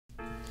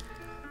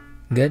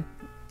Good?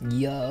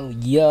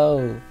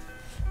 Yo.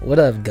 What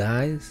up,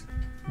 guys?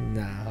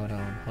 Nah, hold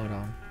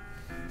on.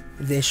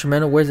 The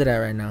instrumental, where's it at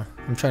right now?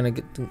 I'm trying to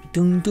get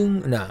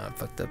doom. Nah, I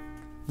fucked up.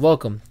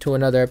 Welcome to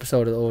another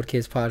episode of the Old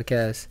Kids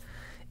Podcast.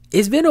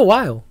 It's been a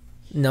while.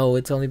 No,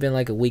 it's only been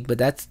like a week, but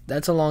that's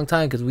a long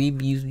time because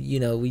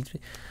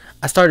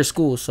I started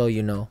school, so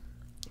it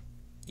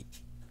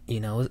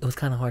was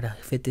kind of hard to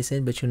fit this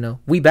in, but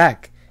we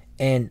back,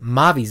 and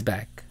MAVI's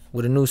back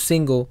with a new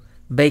single,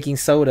 Baking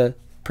Soda,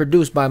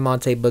 produced by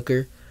Monte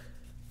Booker.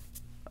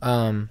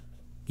 Yeah,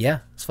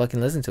 let's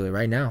fucking listen to it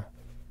right now.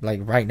 Like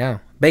right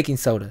now. Baking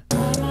Soda.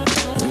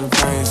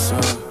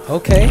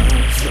 Okay.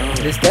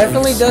 This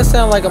definitely does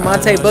sound like a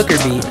Monte Booker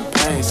beat.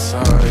 Right.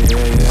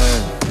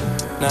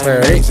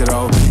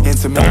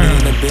 Intimated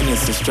in the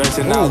business of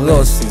stretching out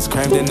lessons,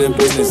 crammed in the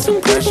business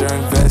of pressure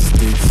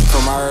invested.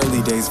 From my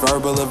early days,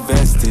 verbal a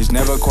vestige.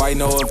 Never quite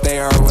know if they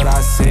heard what I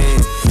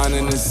said. I'm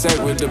in the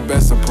set with the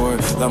best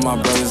support. Love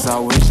my brothers, I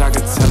wish I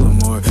could tell them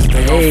more.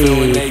 They gon' feel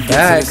when they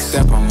get to the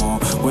step I'm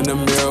on. When the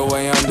mirror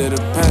way under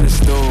the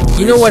pedestal.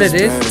 You know what it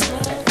is?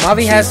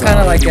 MAVI has kind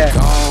of like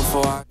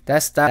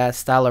that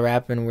style of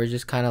rapping where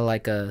just kind of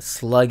like a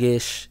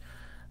sluggish,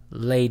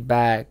 laid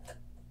back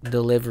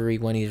delivery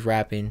when he's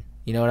rapping.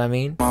 You know what I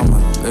mean? Mama,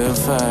 live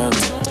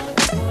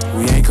forever.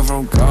 We ain't come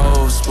from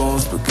gold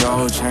spoons, but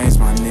gold chains,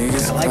 my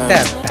niggas. I like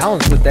that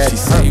balance with that. She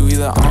say we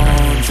the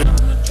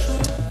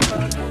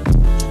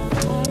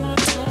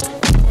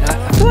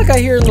I feel like I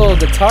hear a little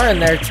guitar in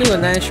there too, in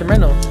that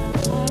instrumental.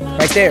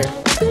 Right there. Say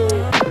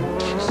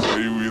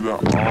we the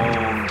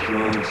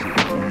drugs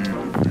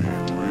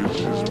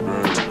which is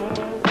better.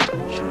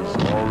 She's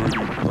already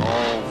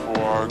gone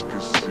before I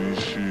could see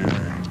she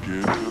ain't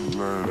get the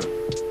letter.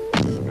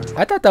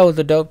 I thought that was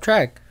a dope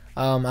track.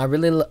 I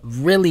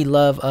really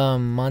love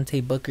Monte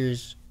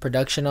Booker's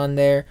production on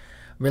there.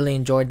 Really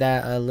enjoyed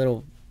that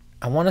little.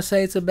 I want to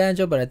say it's a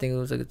banjo, but I think it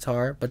was a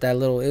guitar. But it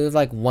was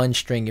like one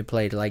string it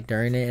played like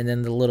during it, and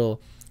then the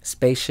little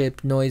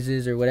spaceship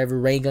noises or whatever,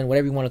 ray gun,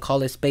 whatever you want to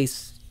call it,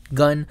 space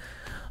gun.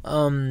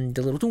 The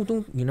little doom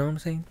doom. You know what I'm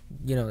saying?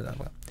 You know what I'm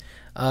talking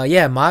about.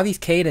 Yeah, Mavi's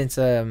cadence.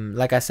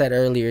 Like I said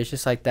earlier, it's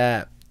just like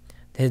that.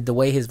 The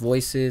way his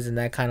voice is and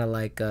that kind of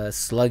like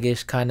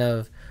sluggish kind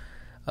of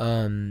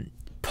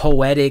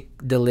poetic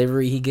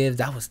delivery he gives,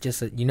 that was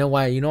just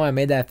why I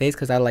made that face,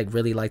 because I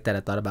really like that. I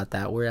thought about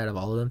that word out of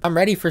all of them. I'm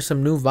ready for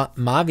some new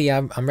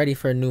MAVI. I'm ready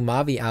for a new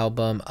MAVI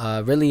album.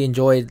 Really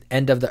enjoyed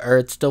End of the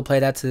Earth, still play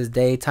that to this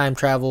day. Time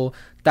Travel,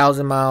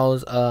 1,000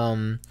 Miles,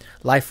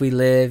 Life We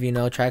Live,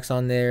 tracks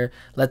on there.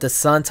 Let the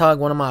Sun Talk,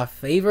 one of my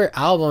favorite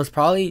albums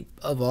probably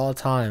of all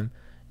time.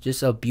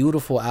 Just a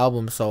beautiful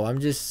album. So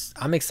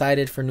I'm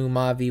excited for new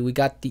MAVI. We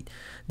got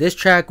this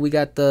track, we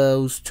got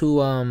those two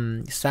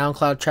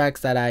SoundCloud tracks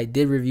that I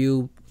did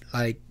review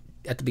like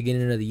at the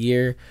beginning of the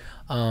year.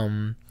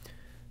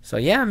 So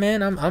yeah,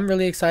 man, I'm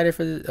really excited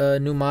for the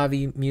new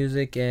MAVI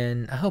music,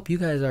 and I hope you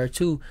guys are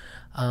too.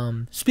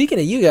 Speaking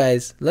of you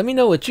guys, let me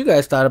know what you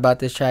guys thought about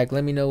this track.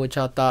 Let me know what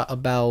y'all thought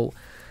about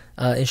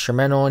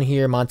instrumental on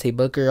here, Monte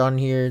Booker on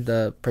here,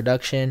 the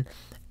production.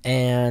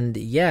 And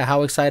yeah,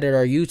 how excited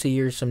are you to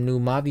hear some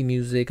new MAVI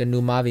music, a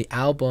new MAVI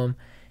album?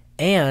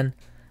 And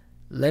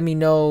let me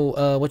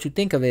know what you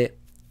think of it,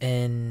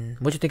 and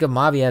what you think of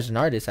MAVI as an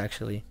artist,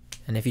 actually.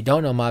 And if you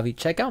don't know MAVI,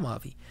 check out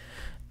MAVI.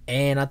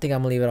 And I think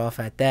I'm going to leave it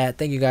off at that.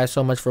 Thank you guys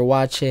so much for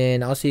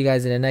watching. I'll see you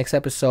guys in the next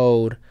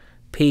episode.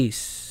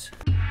 Peace.